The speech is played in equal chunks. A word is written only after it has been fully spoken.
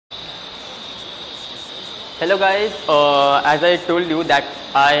Hello guys, as I told you that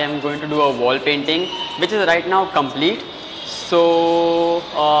I am going to do a wall painting which is right now complete. So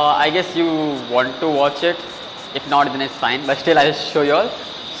I guess you want to watch it. If not, then it's fine, but still I'll show you all.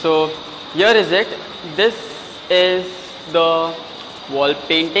 So here is it. This is the wall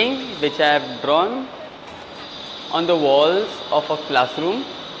painting which I have drawn on the walls of a classroom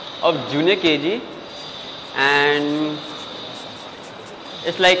of junior KG, and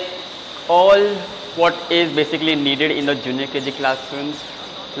it's like all what is basically needed in the junior KG classrooms,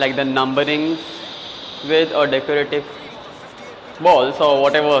 like the numbering with a decorative balls or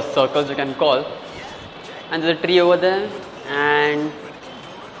whatever circles you can call, and there's a tree over there, and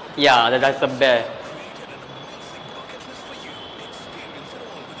yeah, that's a bear.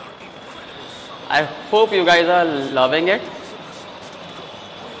 I hope you guys are loving it.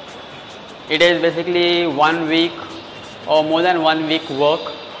 It is basically 1 week or more than 1 week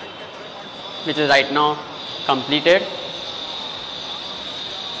work which is right now completed.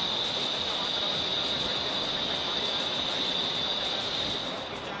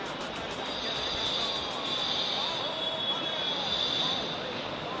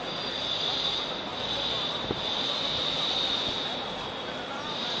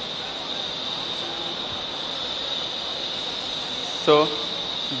 So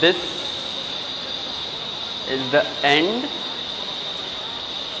this is the end.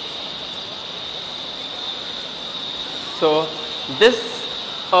 So this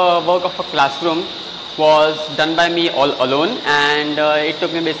work of a classroom was done by me all alone, and it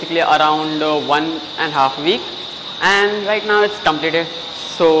took me basically around 1.5 weeks, and right now it's completed,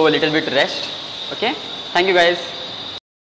 so little bit rest. Okay, thank you guys.